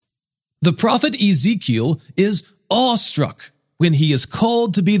The prophet Ezekiel is awestruck when he is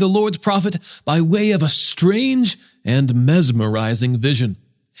called to be the Lord's prophet by way of a strange and mesmerizing vision.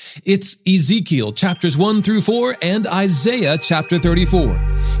 It's Ezekiel chapters 1 through 4 and Isaiah chapter 34,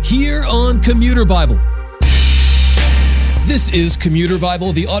 here on Commuter Bible. This is Commuter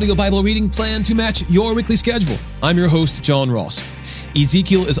Bible, the audio Bible reading plan to match your weekly schedule. I'm your host, John Ross.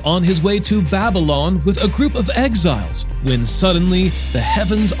 Ezekiel is on his way to Babylon with a group of exiles when suddenly the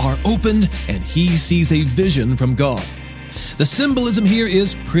heavens are opened and he sees a vision from God. The symbolism here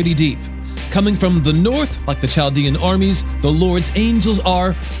is pretty deep. Coming from the north, like the Chaldean armies, the Lord's angels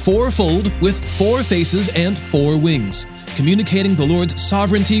are fourfold with 4 faces and 4 wings, communicating the Lord's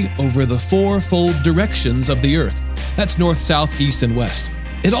sovereignty over the fourfold directions of the earth. That's north, south, east, and west.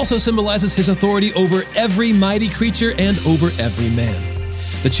 It also symbolizes his authority over every mighty creature and over every man.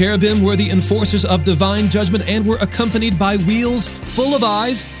 The cherubim were the enforcers of divine judgment and were accompanied by wheels full of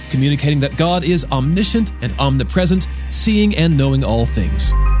eyes, communicating that God is omniscient and omnipresent, seeing and knowing all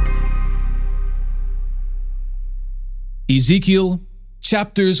things. Ezekiel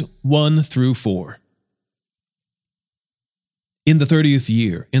chapters 1 through 4. In the 30th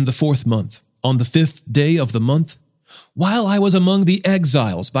year, in the 4th month, on the 5th day of the month, while I was among the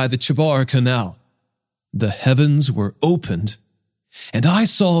exiles by the Chebar Canal, the heavens were opened, and I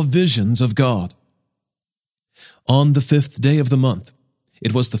saw visions of God. On the 5th day of the month,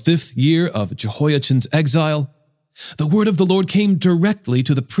 it was the 5th year of Jehoiachin's exile, the word of the Lord came directly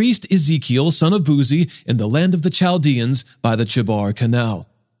to the priest Ezekiel, son of Buzi, in the land of the Chaldeans by the Chebar Canal.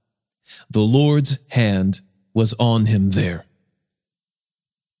 The Lord's hand was on him there.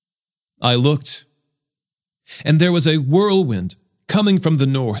 I looked, and there was a whirlwind coming from the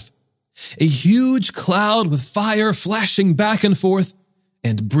north, a huge cloud with fire flashing back and forth,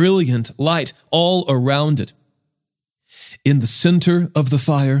 and brilliant light all around it. In the center of the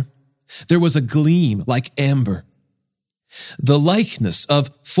fire, there was a gleam like amber. The likeness of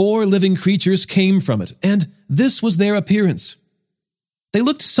 4 living creatures came from it, and this was their appearance. They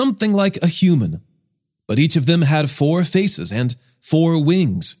looked something like a human, but each of them had 4 faces and 4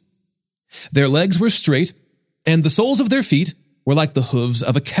 wings. Their legs were straight, and the soles of their feet were like the hooves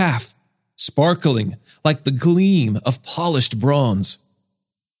of a calf, sparkling like the gleam of polished bronze.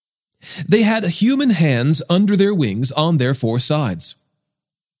 They had human hands under their wings on their 4 sides.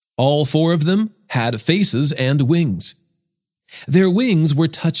 All 4 of them had faces and wings. Their wings were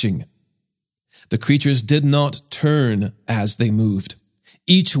touching. The creatures did not turn as they moved.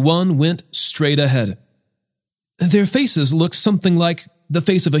 Each one went straight ahead. Their faces looked something like the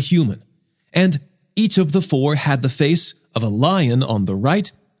face of a human, and each of the 4 had the face of a lion on the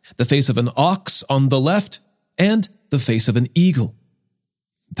right, the face of an ox on the left, and the face of an eagle.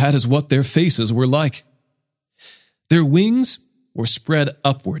 That is what their faces were like. Their wings were spread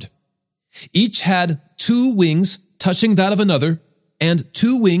upward. Each had 2 wings touching that of another, and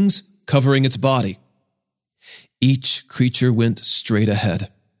 2 wings covering its body. Each creature went straight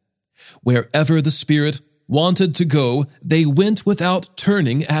ahead. Wherever the Spirit wanted to go, they went without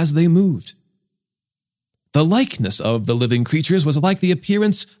turning as they moved. The likeness of the living creatures was like the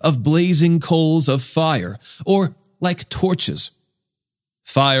appearance of blazing coals of fire, or like torches.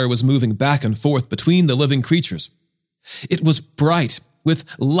 Fire was moving back and forth between the living creatures. It was bright, with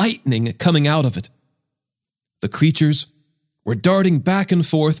lightning coming out of it. The creatures were darting back and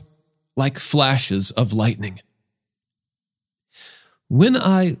forth like flashes of lightning. When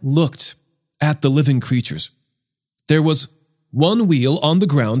I looked at the living creatures, there was 1 wheel on the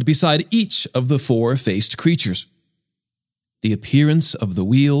ground beside each of the 4-faced creatures. The appearance of the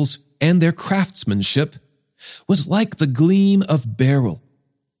wheels and their craftsmanship was like the gleam of beryl,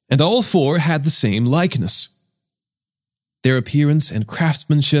 and all 4 had the same likeness. Their appearance and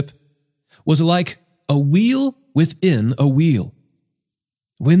craftsmanship was like a wheel within a wheel.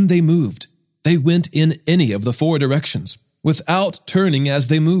 When they moved, they went in any of the 4 directions, without turning as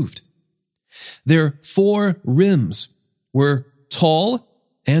they moved. Their 4 rims were tall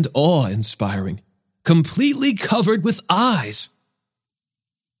and awe-inspiring, completely covered with eyes.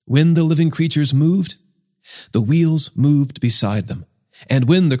 When the living creatures moved, the wheels moved beside them, and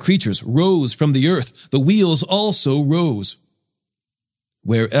when the creatures rose from the earth, the wheels also rose.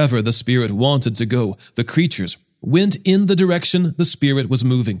 Wherever the Spirit wanted to go, the creatures went in the direction the Spirit was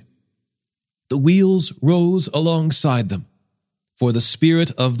moving. The wheels rose alongside them, for the spirit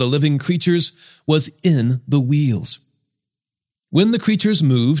of the living creatures was in the wheels. When the creatures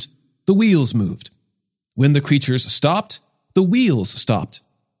moved, the wheels moved. When the creatures stopped, the wheels stopped.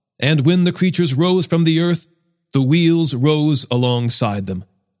 And when the creatures rose from the earth, the wheels rose alongside them.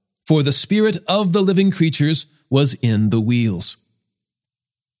 For the spirit of the living creatures was in the wheels.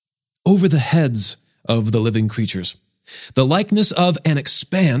 over the heads of the living creatures. The likeness of an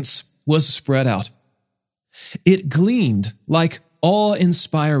expanse was spread out. It gleamed like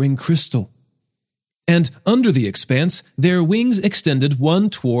awe-inspiring crystal, and under the expanse their wings extended one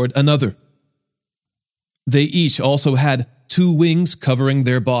toward another. They each also had 2 wings covering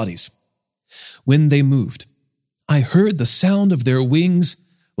their bodies. When they moved, I heard the sound of their wings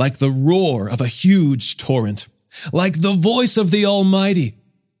like the roar of a huge torrent, like the voice of the Almighty,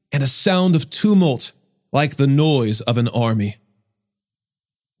 and a sound of tumult like the noise of an army.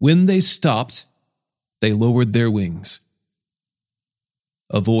 When they stopped, they lowered their wings.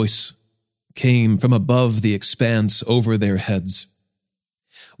 A voice came from above the expanse over their heads.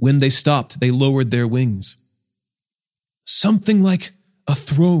 When they stopped, they lowered their wings. Something like a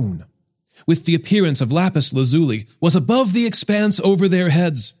throne, with the appearance of lapis lazuli, was above the expanse over their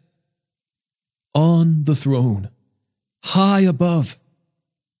heads. On the throne, high above,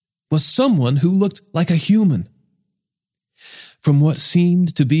 was someone who looked like a human. From what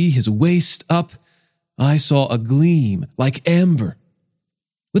seemed to be his waist up, I saw a gleam like amber,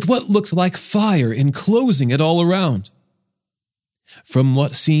 with what looked like fire enclosing it all around. From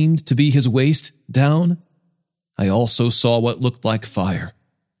what seemed to be his waist down, I also saw what looked like fire.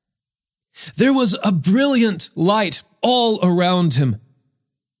 There was a brilliant light all around him.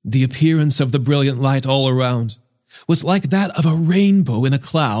 The appearance of the brilliant light all around was like that of a rainbow in a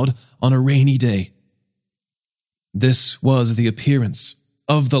cloud on a rainy day. This was the appearance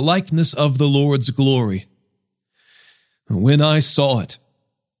of the likeness of the Lord's glory. When I saw it,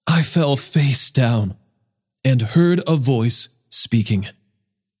 I fell face down and heard a voice speaking.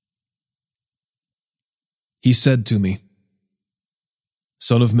 He said to me,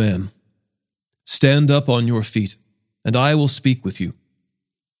 "Son of man, stand up on your feet, and I will speak with you."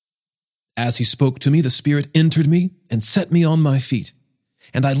 As he spoke to me, the Spirit entered me and set me on my feet,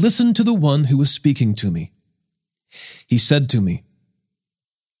 and I listened to the one who was speaking to me. He said to me,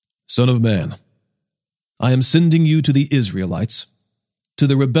 "Son of man, I am sending you to the Israelites, to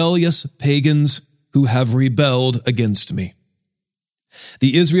the rebellious pagans who have rebelled against me.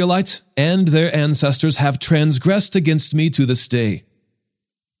 The Israelites and their ancestors have transgressed against me to this day.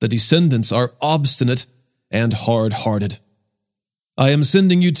 The descendants are obstinate and hard-hearted. I am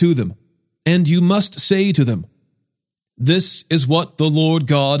sending you to them, and you must say to them, 'This is what the Lord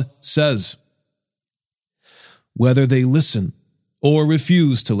God says.' Whether they listen or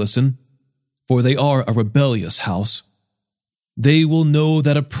refuse to listen, for they are a rebellious house, they will know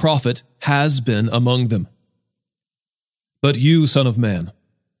that a prophet has been among them. But you, son of man,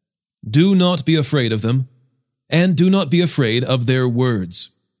 do not be afraid of them, and do not be afraid of their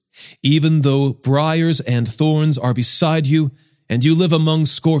words, even though briars and thorns are beside you, and you live among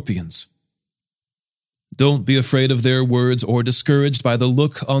scorpions. Don't be afraid of their words or discouraged by the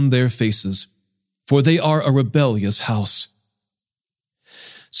look on their faces, for they are a rebellious house.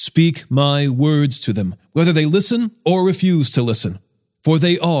 Speak my words to them, whether they listen or refuse to listen, for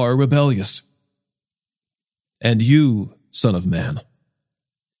they are rebellious. And you, son of man,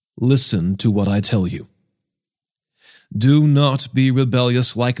 listen to what I tell you. Do not be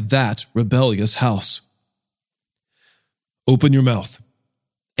rebellious like that rebellious house. Open your mouth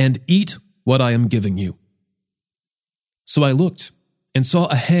and eat what I am giving you." So I looked and saw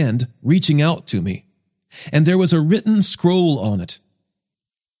a hand reaching out to me, and there was a written scroll on it.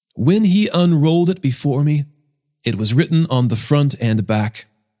 When he unrolled it before me, it was written on the front and back,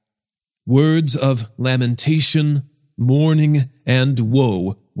 words of lamentation, mourning, and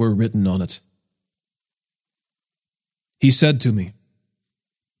woe were written on it. He said to me,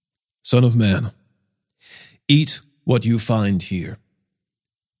 "Son of man, eat what you find here.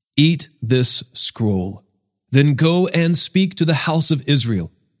 Eat this scroll, then go and speak to the house of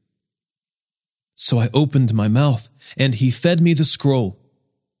Israel." So I opened my mouth, and he fed me the scroll.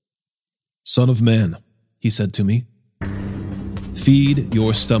 "Son of man," he said to me, "feed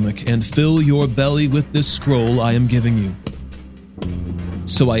your stomach and fill your belly with this scroll I am giving you."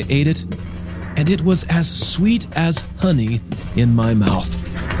 So I ate it, and it was as sweet as honey in my mouth.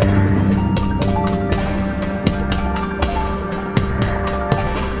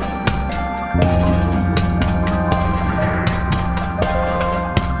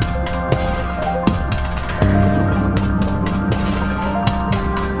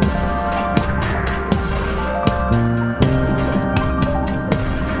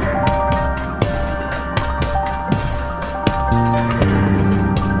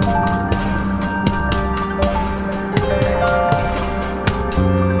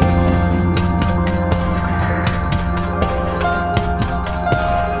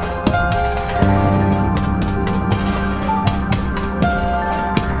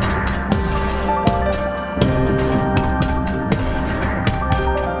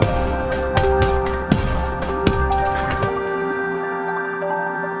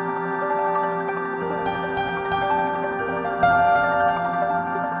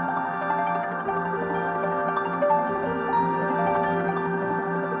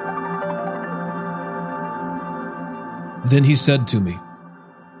 Then he said to me,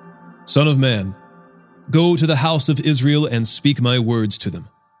 Son of man, go to the house of Israel and speak my words to them.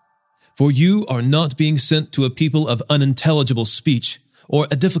 For you are not being sent to a people of unintelligible speech or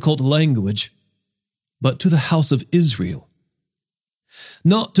a difficult language, but to the house of Israel.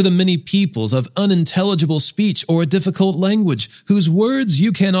 Not to the many peoples of unintelligible speech or a difficult language, whose words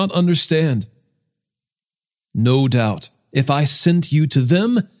you cannot understand. No doubt, if I sent you to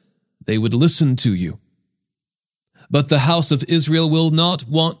them, they would listen to you. But the house of Israel will not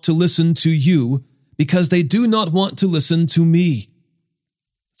want to listen to you, because they do not want to listen to me.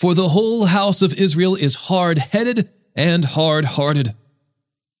 For the whole house of Israel is hard-headed and hard-hearted.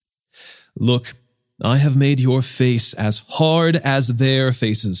 Look, I have made your face as hard as their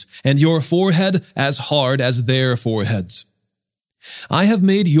faces, and your forehead as hard as their foreheads. I have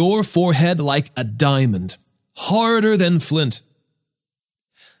made your forehead like a diamond, harder than flint.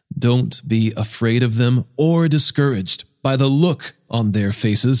 Don't be afraid of them or discouraged by the look on their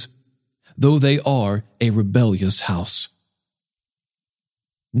faces, though they are a rebellious house.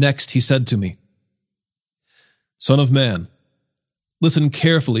 Next he said to me, Son of man, listen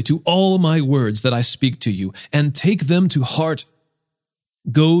carefully to all my words that I speak to you, and take them to heart.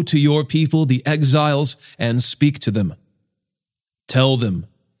 Go to your people, the exiles, and speak to them. Tell them,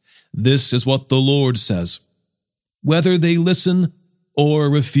 this is what the Lord says, whether they listen or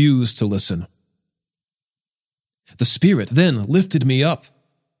refuse to listen. The Spirit then lifted me up,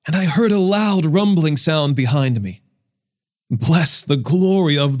 and I heard a loud rumbling sound behind me. Bless the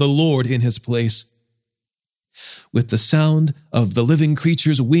glory of the Lord in his place. With the sound of the living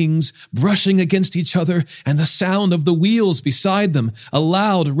creatures' wings brushing against each other and the sound of the wheels beside them, a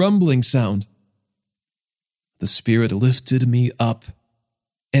loud rumbling sound. The Spirit lifted me up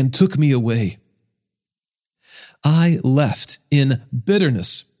and took me away. I left in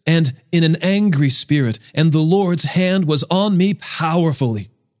bitterness and in an angry spirit, and the Lord's hand was on me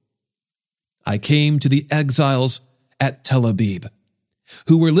powerfully. I came to the exiles at Tel Abib,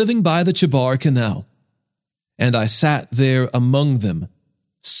 who were living by the Chebar Canal, and I sat there among them,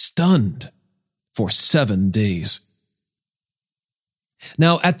 stunned, for 7 days.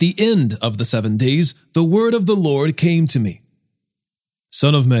 Now at the end of the 7 days, the word of the Lord came to me.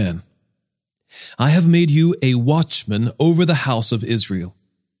 Son of man, I have made you a watchman over the house of Israel.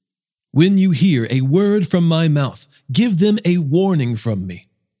 When you hear a word from my mouth, give them a warning from me.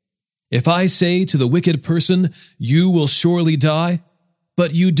 If I say to the wicked person, you will surely die,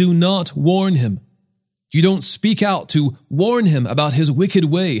 but you do not warn him, you don't speak out to warn him about his wicked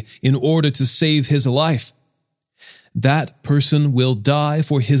way in order to save his life, that person will die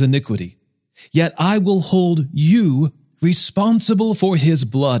for his iniquity, yet I will hold you responsible for his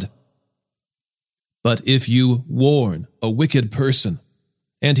blood. But if you warn a wicked person,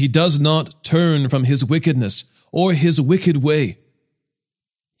 and he does not turn from his wickedness or his wicked way,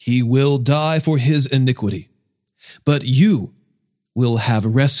 he will die for his iniquity, but you will have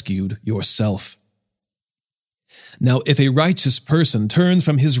rescued yourself. Now, if a righteous person turns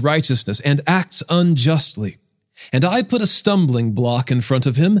from his righteousness and acts unjustly, and I put a stumbling block in front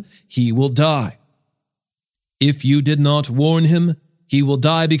of him, he will die. If you did not warn him, he will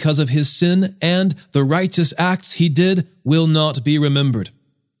die because of his sin, and the righteous acts he did will not be remembered.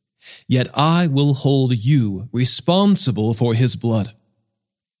 Yet I will hold you responsible for his blood.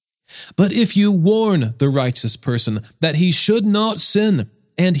 But if you warn the righteous person that he should not sin,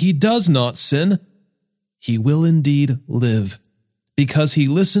 and he does not sin, he will indeed live, because he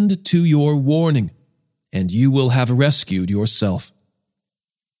listened to your warning, and you will have rescued yourself.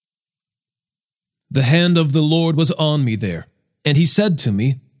 The hand of the Lord was on me there, and he said to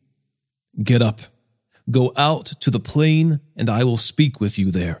me, Get up, go out to the plain, and I will speak with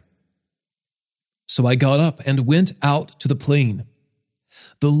you there. So I got up and went out to the plain.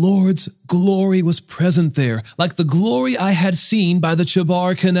 The Lord's glory was present there, like the glory I had seen by the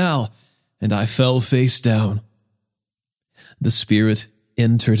Chebar Canal, and I fell face down. The Spirit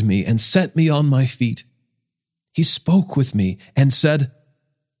entered me and set me on my feet. He spoke with me and said,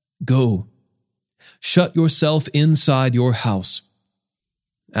 Go, shut yourself inside your house.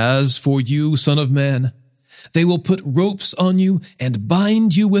 As for you, son of man, they will put ropes on you and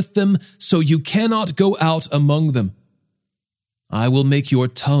bind you with them, so you cannot go out among them. I will make your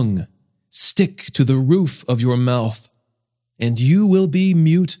tongue stick to the roof of your mouth, and you will be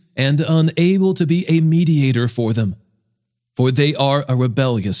mute and unable to be a mediator for them, for they are a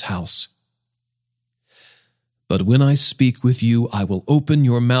rebellious house. But when I speak with you, I will open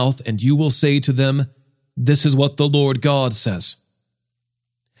your mouth, and you will say to them, This is what the Lord God says.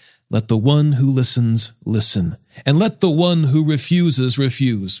 Let the one who listens listen, and let the one who refuses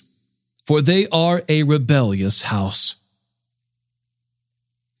refuse, for they are a rebellious house.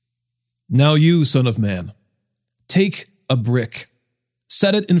 Now you, son of man, take a brick,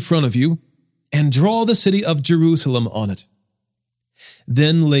 set it in front of you, and draw the city of Jerusalem on it.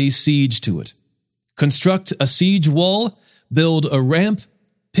 Then lay siege to it. Construct a siege wall, build a ramp,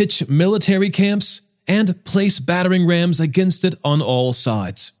 pitch military camps, and place battering rams against it on all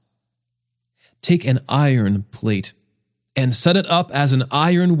sides. Take an iron plate and set it up as an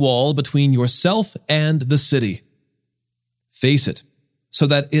iron wall between yourself and the city. Face it so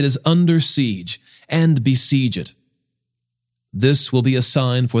that it is under siege, and besiege it. This will be a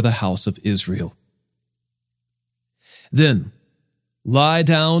sign for the house of Israel. Then lie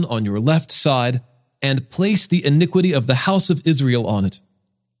down on your left side and place the iniquity of the house of Israel on it.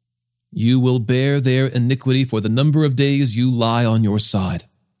 You will bear their iniquity for the number of days you lie on your side.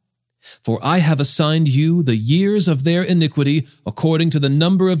 For I have assigned you the years of their iniquity according to the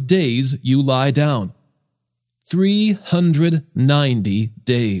number of days you lie down. 390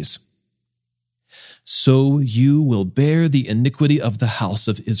 days. So you will bear the iniquity of the house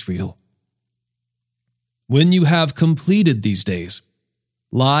of Israel. When you have completed these days,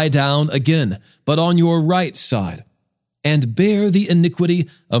 lie down again, but on your right side, and bear the iniquity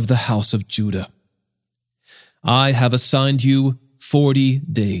of the house of Judah. I have assigned you 40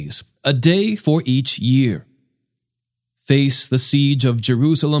 days, a day for each year. Face the siege of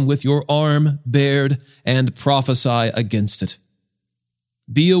Jerusalem with your arm bared and prophesy against it.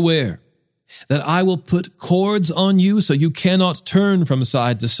 Be aware that I will put cords on you so you cannot turn from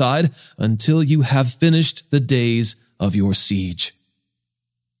side to side until you have finished the days of your siege.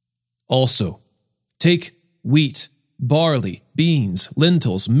 Also, take wheat, barley, beans,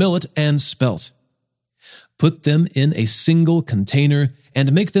 lentils, millet, and spelt. Put them in a single container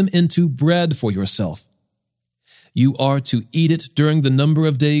and make them into bread for yourself. You are to eat it during the number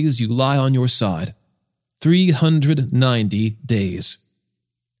of days you lie on your side, 390 days.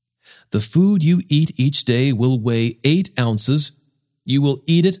 The food you eat each day will weigh 8 ounces. You will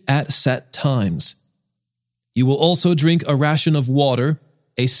eat it at set times. You will also drink a ration of water,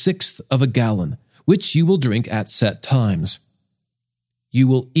 1/6 of a gallon, which you will drink at set times. You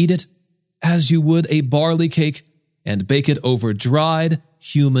will eat it as you would a barley cake and bake it over dried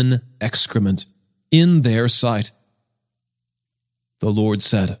human excrement in their sight. The Lord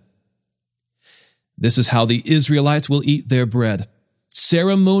said, "This is how the Israelites will eat their bread,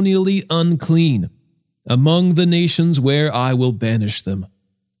 ceremonially unclean, among the nations where I will banish them."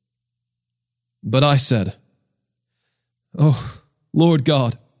 But I said, "Oh, Lord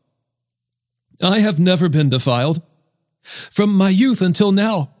God, I have never been defiled. From my youth until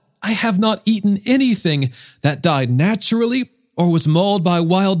now, I have not eaten anything that died naturally or was mauled by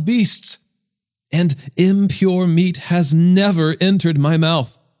wild beasts, and impure meat has never entered my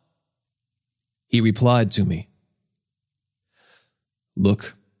mouth." He replied to me,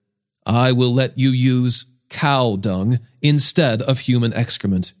 "Look, I will let you use cow dung instead of human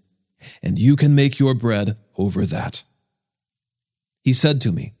excrement, and you can make your bread over that." He said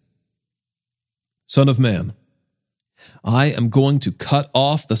to me, "Son of man, I am going to cut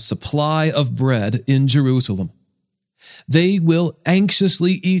off the supply of bread in Jerusalem. They will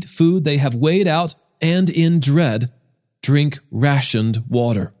anxiously eat food they have weighed out and in dread drink rationed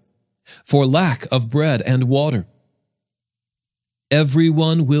water, for lack of bread and water.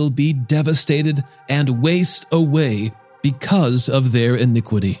 Everyone will be devastated and waste away because of their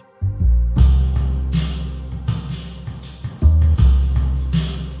iniquity."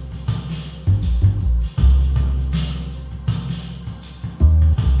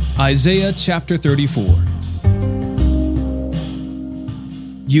 Isaiah chapter 34.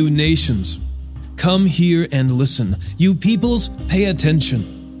 You nations, come here and listen. You peoples, pay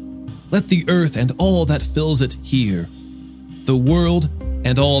attention. Let the earth and all that fills it hear, the world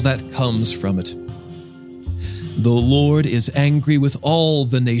and all that comes from it. The Lord is angry with all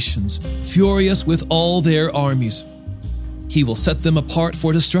the nations, furious with all their armies. He will set them apart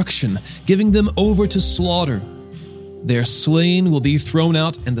for destruction, giving them over to slaughter. Their slain will be thrown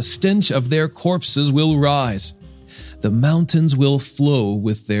out, and the stench of their corpses will rise. The mountains will flow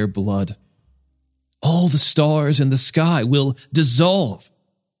with their blood. All the stars in the sky will dissolve.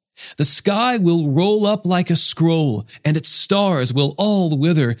 The sky will roll up like a scroll, and its stars will all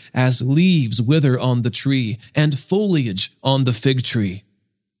wither as leaves wither on the tree, and foliage on the fig tree.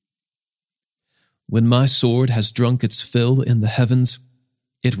 When my sword has drunk its fill in the heavens,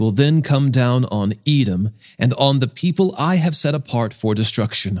 it will then come down on Edom and on the people I have set apart for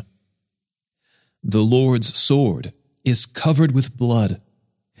destruction. The Lord's sword is covered with blood.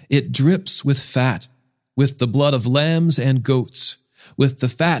 It drips with fat, with the blood of lambs and goats, with the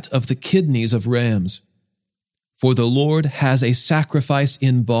fat of the kidneys of rams. For the Lord has a sacrifice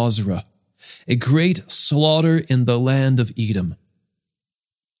in Bozrah, a great slaughter in the land of Edom.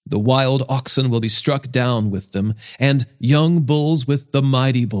 The wild oxen will be struck down with them, and young bulls with the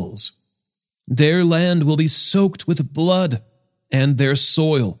mighty bulls. Their land will be soaked with blood, and their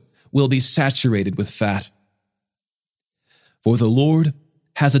soil will be saturated with fat. For the Lord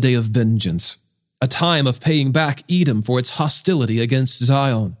has a day of vengeance, a time of paying back Edom for its hostility against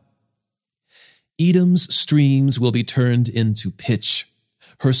Zion. Edom's streams will be turned into pitch,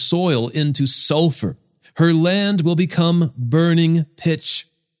 her soil into sulfur, her land will become burning pitch.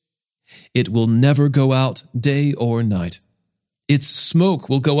 It will never go out day or night. Its smoke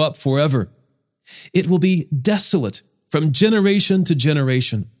will go up forever. It will be desolate from generation to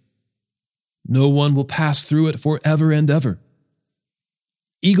generation. No one will pass through it forever and ever.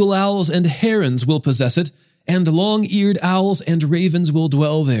 Eagle owls and herons will possess it, and long-eared owls and ravens will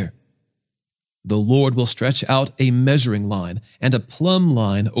dwell there. The Lord will stretch out a measuring line and a plumb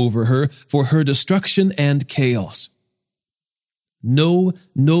line over her for her destruction and chaos. No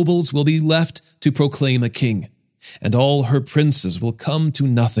nobles will be left to proclaim a king, and all her princes will come to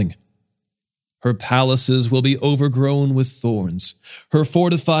nothing. Her palaces will be overgrown with thorns, her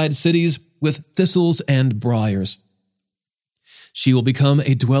fortified cities with thistles and briars. She will become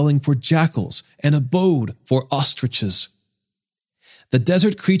a dwelling for jackals, an abode for ostriches. The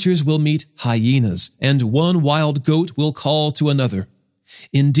desert creatures will meet hyenas, and one wild goat will call to another.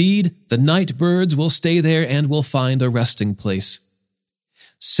 Indeed, the night birds will stay there and will find a resting place.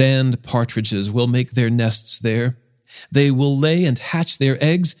 Sand partridges will make their nests there. They will lay and hatch their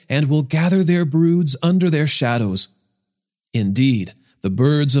eggs and will gather their broods under their shadows. Indeed, the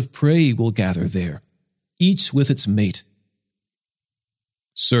birds of prey will gather there, each with its mate.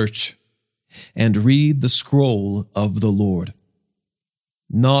 Search and read the scroll of the Lord.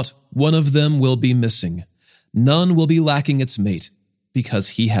 Not one of them will be missing. None will be lacking its mate, because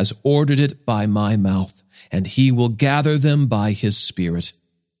he has ordered it by my mouth, and he will gather them by his Spirit.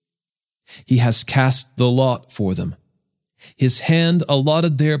 He has cast the lot for them. His hand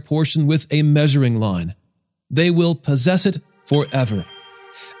allotted their portion with a measuring line. They will possess it forever.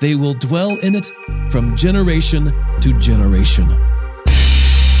 They will dwell in it from generation to generation.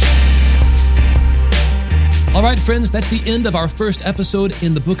 All right, friends, that's the end of our first episode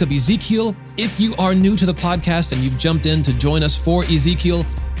in the book of Ezekiel. If you are new to the podcast and you've jumped in to join us for Ezekiel,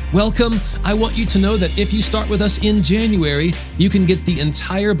 welcome. I want you to know that if you start with us in January, you can get the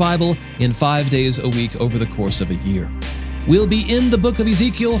entire Bible in 5 days a week over the course of a year. We'll be in the book of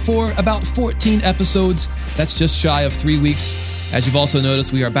Ezekiel for about 14 episodes. That's just shy of 3 weeks. As you've also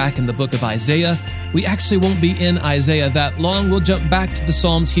noticed, we are back in the book of Isaiah. We actually won't be in Isaiah that long. We'll jump back to the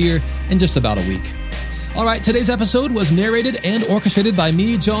Psalms here in just about a week. All right, today's episode was narrated and orchestrated by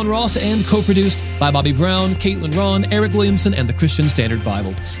me, John Ross, and co-produced by Bobby Brown, Caitlin Ron, Eric Williamson, and the Christian Standard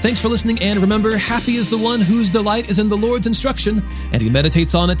Bible. Thanks for listening, and remember, happy is the one whose delight is in the Lord's instruction, and he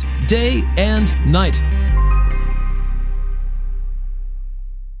meditates on it day and night.